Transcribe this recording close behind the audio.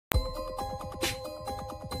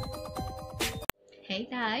Hey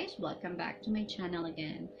guys, welcome back to my channel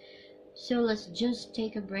again. So let's just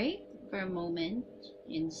take a break for a moment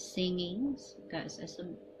in singing, because as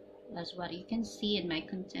what you can see in my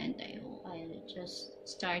content, I just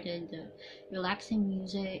started relaxing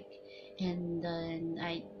music, and then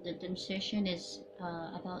the transition is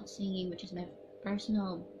about singing, which is my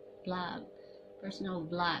personal vlog.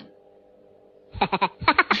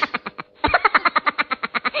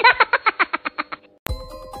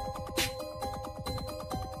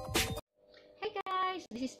 Hey guys,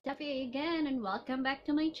 this is Steffi again, and welcome back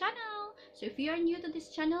to my channel. So if you are new to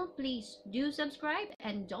this channel, please do subscribe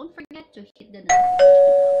and don't forget to hit the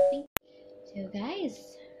notification bell. So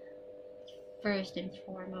guys, first and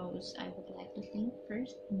foremost, I would like to thank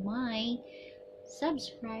first my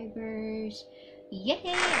subscribers. Yay!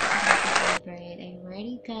 I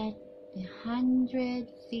already got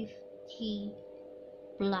 150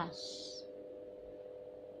 plus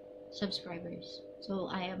subscribers, so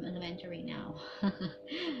I am elementary now.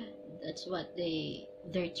 That's what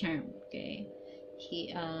their term, okay,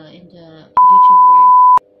 in the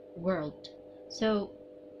YouTube world. So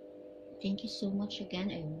thank you so much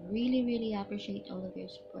again. I really appreciate all of your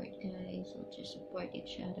support, guys. Let's just support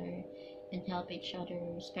each other and help each other,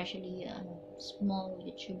 especially small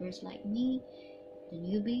YouTubers like me, the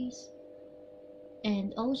newbies.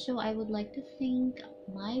 And also, I would like to thank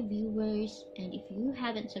my viewers, and if you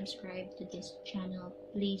haven't subscribed to this channel,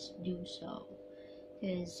 please do so,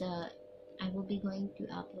 because I will be going to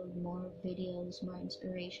upload more videos, more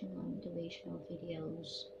inspirational, motivational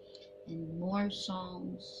videos, and more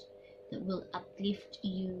songs that will uplift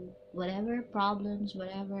you, whatever problems,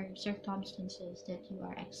 whatever circumstances that you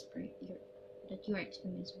are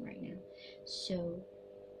experiencing right now. So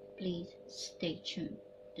please stay tuned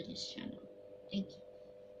to this channel. Thank you.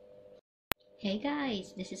 Hey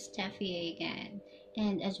guys, this is Steffi again,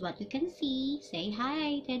 and as what you can see, say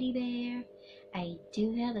hi teddy bear, I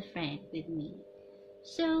do have a friend with me.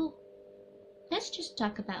 So let's just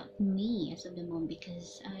talk about me as of the moment,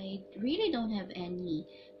 because I really don't have any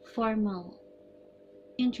formal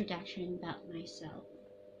introduction about myself.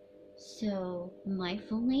 So my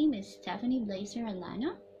full name is Stephanie Blazer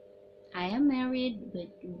Alana. I am married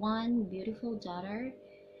with one beautiful daughter,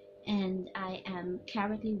 and I am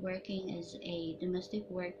currently working as a domestic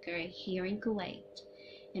worker here in Kuwait.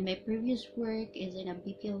 And my previous work is in a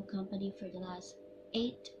BPO company for the last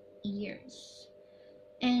 8 years.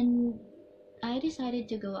 And I decided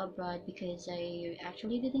to go abroad because I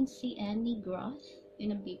actually didn't see any growth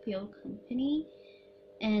in a BPO company,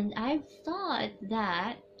 and I thought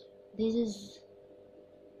that this is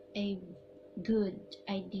a good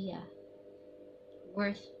idea,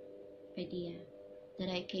 worth idea, that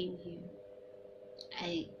I came here.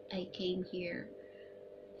 I came here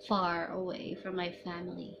far away from my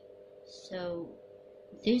family. So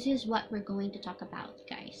this is what we're going to talk about,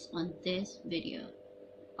 guys, on this video.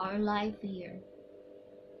 Our life here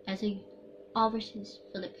as a overseas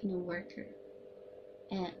Filipino worker,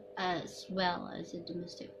 and as well as a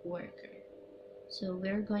domestic worker. So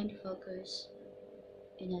we're going to focus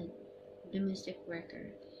in a domestic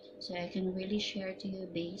worker, so I can really share to you,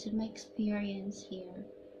 based on my experience here,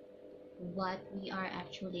 what we are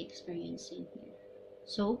actually experiencing here.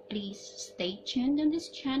 So please stay tuned on this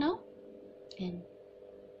channel, and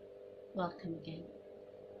welcome again.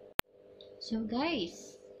 So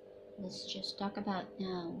guys, let's just talk about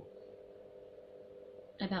now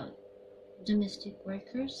about domestic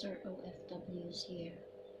workers, or OFWs here.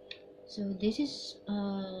 So this is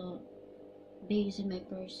based on my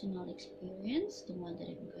personal experience, the one that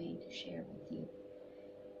I'm going to share with you.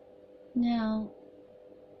 Now,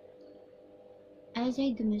 as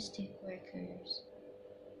a domestic workers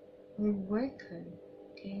or worker,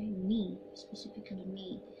 okay, me, specifically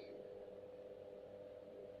me,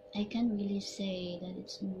 I can really say that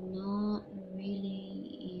it's not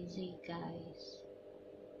really easy, guys.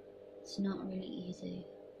 It's not really easy.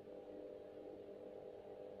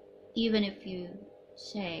 Even if you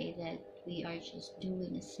say that we are just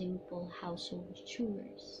doing a simple household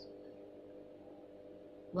chores,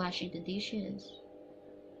 washing the dishes,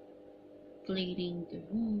 cleaning the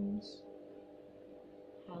rooms,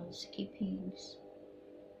 housekeepings,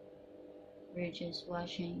 we're just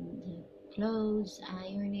washing the clothes,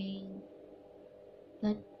 ironing.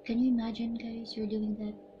 But can you imagine, guys, you're doing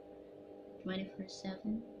that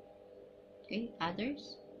 24/7? Okay,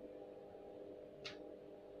 others,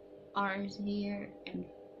 ours here, I'm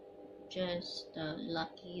just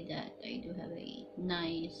lucky that I do have a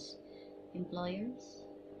nice employers.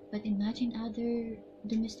 But imagine other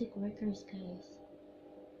domestic workers, guys.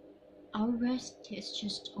 Our rest is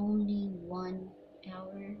just only 1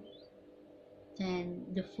 hour Then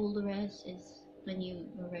the full rest is when you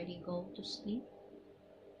already go to sleep.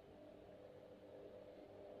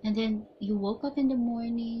 And then you woke up in the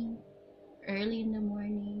morning, early in the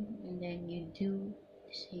morning, and then you do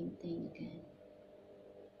the same thing again.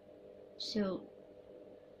 So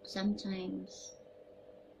sometimes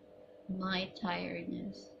my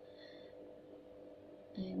tiredness,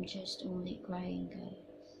 I'm just only crying,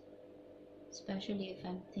 guys. Especially if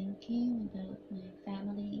I'm thinking about my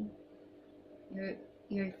family.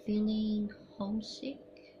 You're feeling homesick.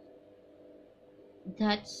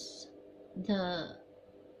 That's the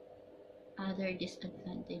other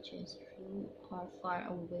disadvantages if you are far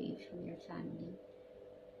away from your family.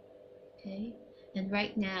 Okay? And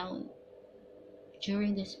right now,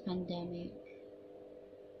 during this pandemic,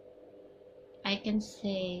 I can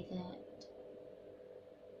say that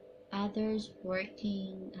others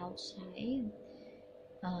working outside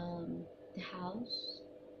the house,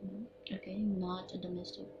 okay, not a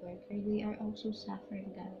domestic worker, they are also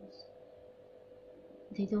suffering, guys.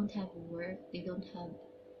 They don't have work, they don't have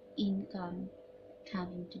income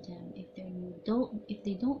coming to them. If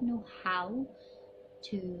they don't know how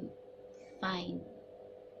to find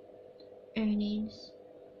earnings,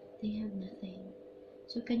 they have nothing.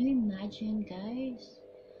 So can you imagine, guys,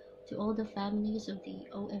 to all the families of the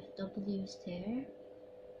OFWs there,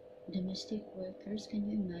 domestic workers, can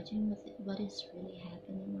you imagine what is really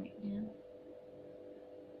happening right now?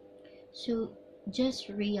 So just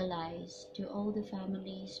realize, to all the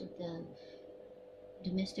families of the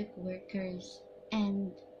domestic workers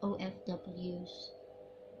and OFWs,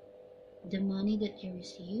 the money that you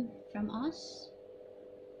receive from us,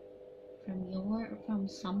 from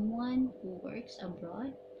someone who works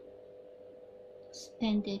abroad,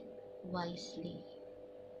 spend it wisely.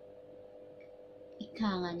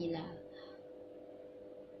 Ika nga nila,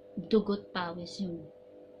 dugot pawis yung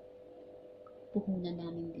puhunan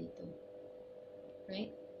namin dito.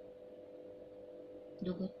 Right?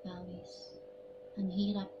 Dugot pawis. Ang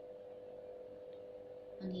hirap.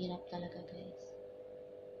 Ang hirap talaga, guys.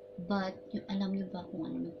 But, alam nyo ba kung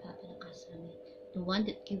ano magpapalakas sa amin? The one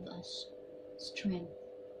that give us strength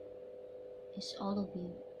is all of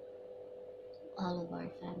you, all of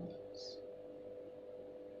our families.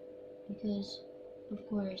 Because, of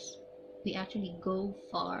course, we actually go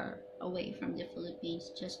far away from the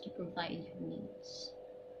Philippines just to provide your needs.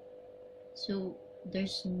 So,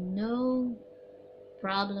 there's no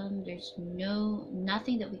problem, there's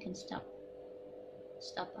nothing that we can stop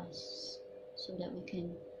us so that we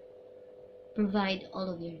can provide all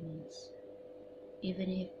of your needs. Even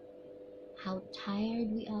if how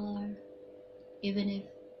tired we are, even if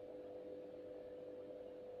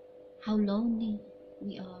how lonely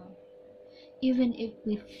we are, even if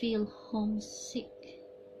we feel homesick,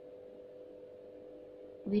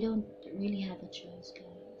 we don't really have a choice,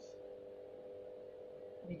 guys.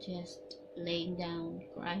 We're just laying down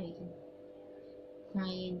crying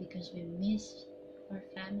because we miss our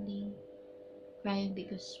family, crying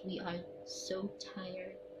because we are so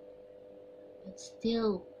tired, but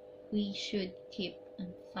still we should keep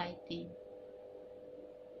on fighting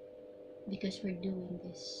because we're doing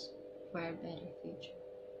this for a better future,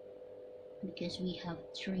 because we have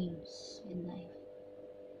dreams in life.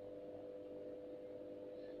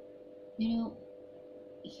 You know,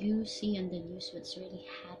 you see on the news what's really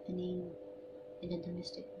happening in the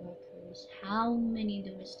domestic workers. How many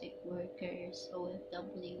domestic workers,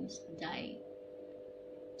 OFWs, died?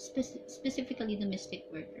 Specifically domestic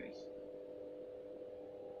workers.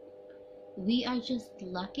 We are just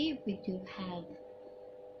lucky if we do have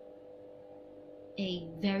a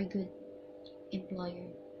very good employer.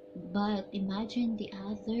 But imagine the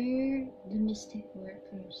other domestic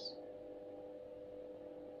workers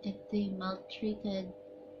that they maltreated,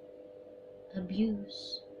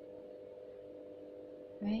 abuse,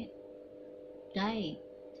 right? Died.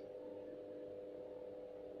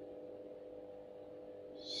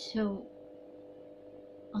 So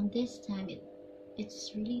on this time,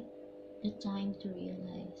 it's really the time to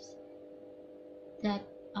realize that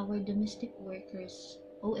our domestic workers,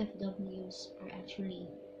 OFWs, are actually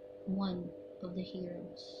one of the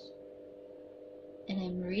heroes. And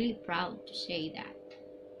I'm really proud to say that.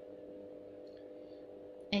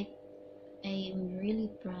 I am really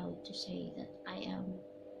proud to say that I am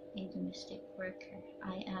a domestic worker.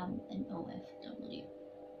 I am an OFW.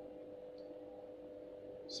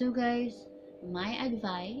 So guys, my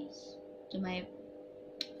advice to my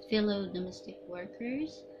fellow domestic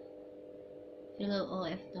workers, fellow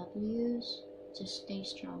OFWs, just stay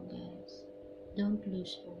strong, guys. Don't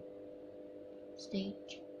lose hope.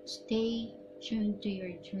 Stay tuned to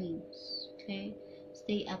your dreams, okay?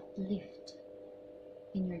 Stay uplifted.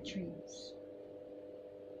 in your dreams.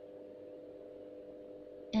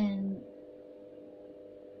 And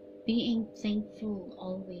being thankful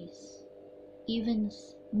always, even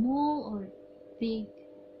small or big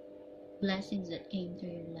blessings that came to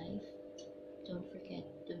your life, don't forget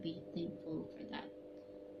to be thankful for that.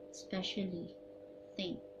 Especially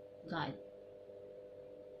thank God,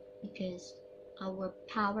 because our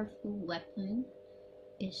powerful weapon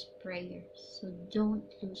is prayer. So don't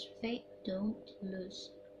lose faith, don't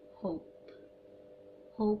lose hope.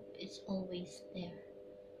 Hope is always there.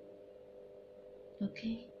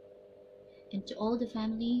 Okay? And to all the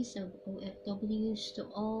families of OFWs, to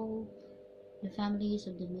all the families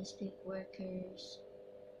of domestic workers,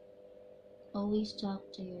 always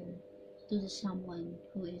talk to the someone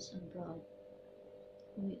who is abroad,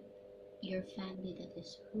 your family that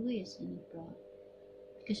is who is in abroad,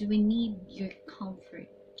 because we need your comfort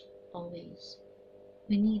always.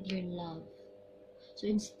 We need your love. So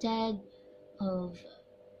instead of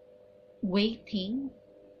waiting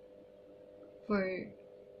for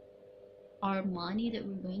our money that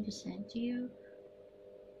we're going to send to you,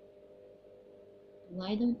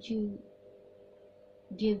 why don't you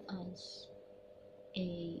give us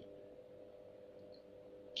a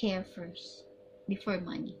care first before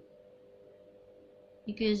money?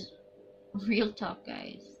 Because real talk,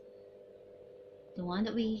 guys, the one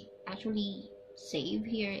that we actually save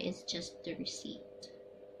here is just the receipt,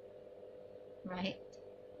 right?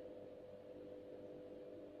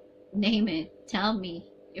 Name it, tell me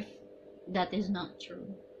if that is not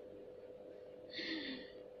true.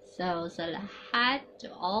 So sa lahat,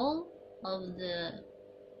 to all of the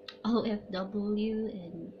OFW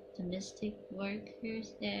and domestic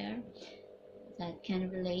workers there that can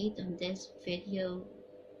relate on this video,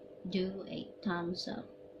 do a thumbs up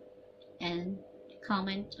and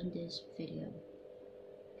comment on this video.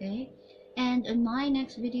 Okay? And on my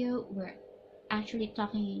next video, we're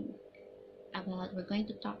going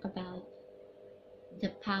to talk about the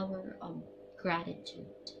power of gratitude,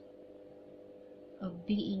 of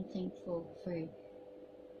being thankful for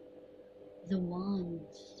the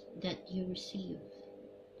ones that you receive,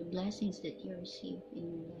 the blessings that you receive in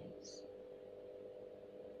your lives.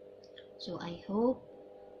 So I hope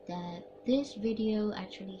that this video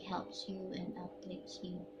actually helps you and uplifts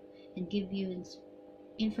you and give you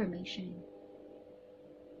information,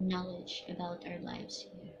 knowledge about our lives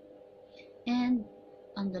here. And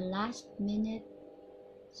on the last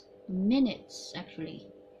minutes actually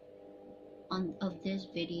of this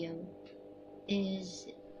video is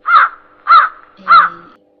a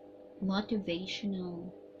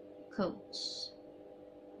motivational quotes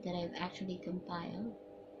that I've actually compiled.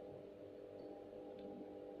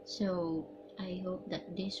 So I hope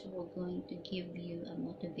that this will going to give you a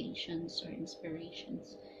motivations or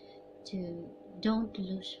inspirations to don't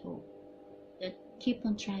lose hope, that keep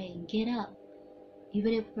on trying, get up,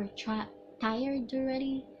 even if we're tired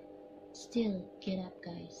already, still get up,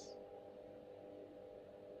 guys.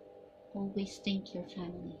 Always thank your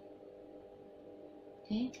family,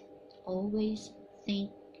 okay? Always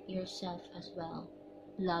thank yourself as well,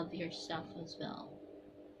 love yourself as well,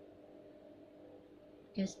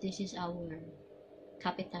 because this is our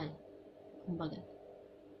capital, kumbaga.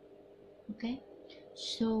 Okay,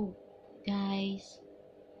 so guys,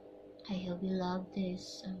 I hope you love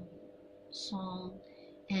this song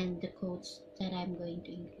and the quotes that I'm going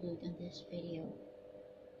to include in this video.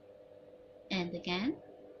 And again,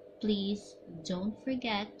 please don't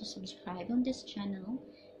forget to subscribe on this channel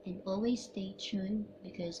and always stay tuned,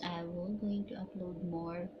 because I will going to upload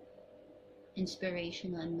more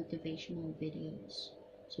inspirational and motivational videos.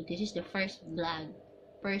 So this is the first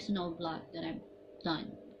personal vlog that I've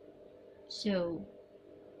done. So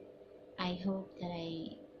I hope that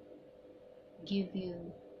I give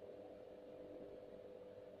you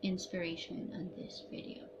inspiration on this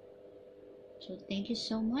video. So thank you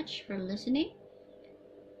so much for listening,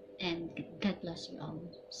 and God bless you all.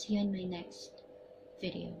 See you in my next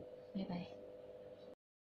video. Bye bye.